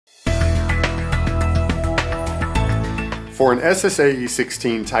For an SSAE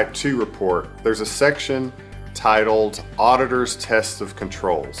 16 Type 2 report, there's a section titled Auditor's Tests of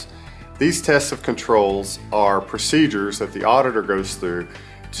Controls. These tests of controls are procedures that the auditor goes through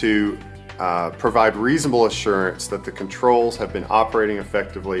to provide reasonable assurance that the controls have been operating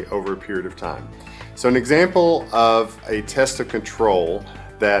effectively over a period of time. So an example of a test of control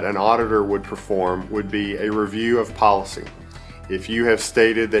that an auditor would perform would be a review of policy. If you have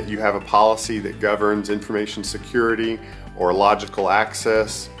stated that you have a policy that governs information security or logical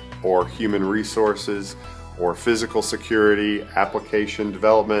access or human resources or physical security, application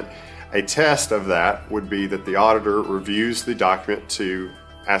development, a test of that would be that the auditor reviews the document to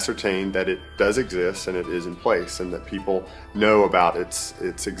ascertain that it does exist and it is in place and that people know about its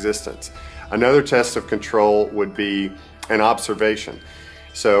existence. Another test of control would be an observation.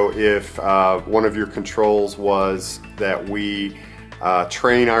 So if one of your controls was that we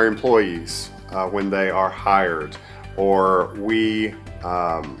train our employees when they are hired, or we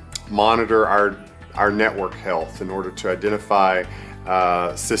monitor our network health in order to identify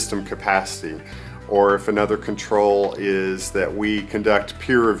system capacity, or if another control is that we conduct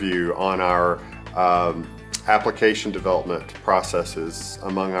peer review on our application development processes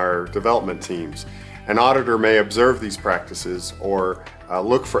among our development teams. An auditor may observe these practices or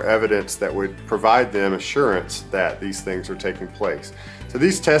look for evidence that would provide them assurance that these things are taking place. So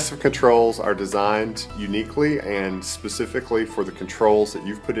these tests of controls are designed uniquely and specifically for the controls that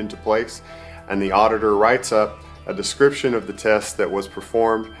you've put into place, and the auditor writes up a description of the test that was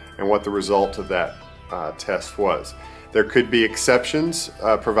performed and what the result of that test was. There could be exceptions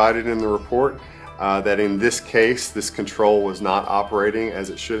provided in the report that in this case this control was not operating as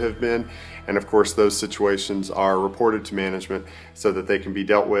it should have been, and of course those situations are reported to management so that they can be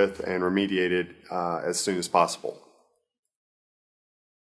dealt with and remediated as soon as possible.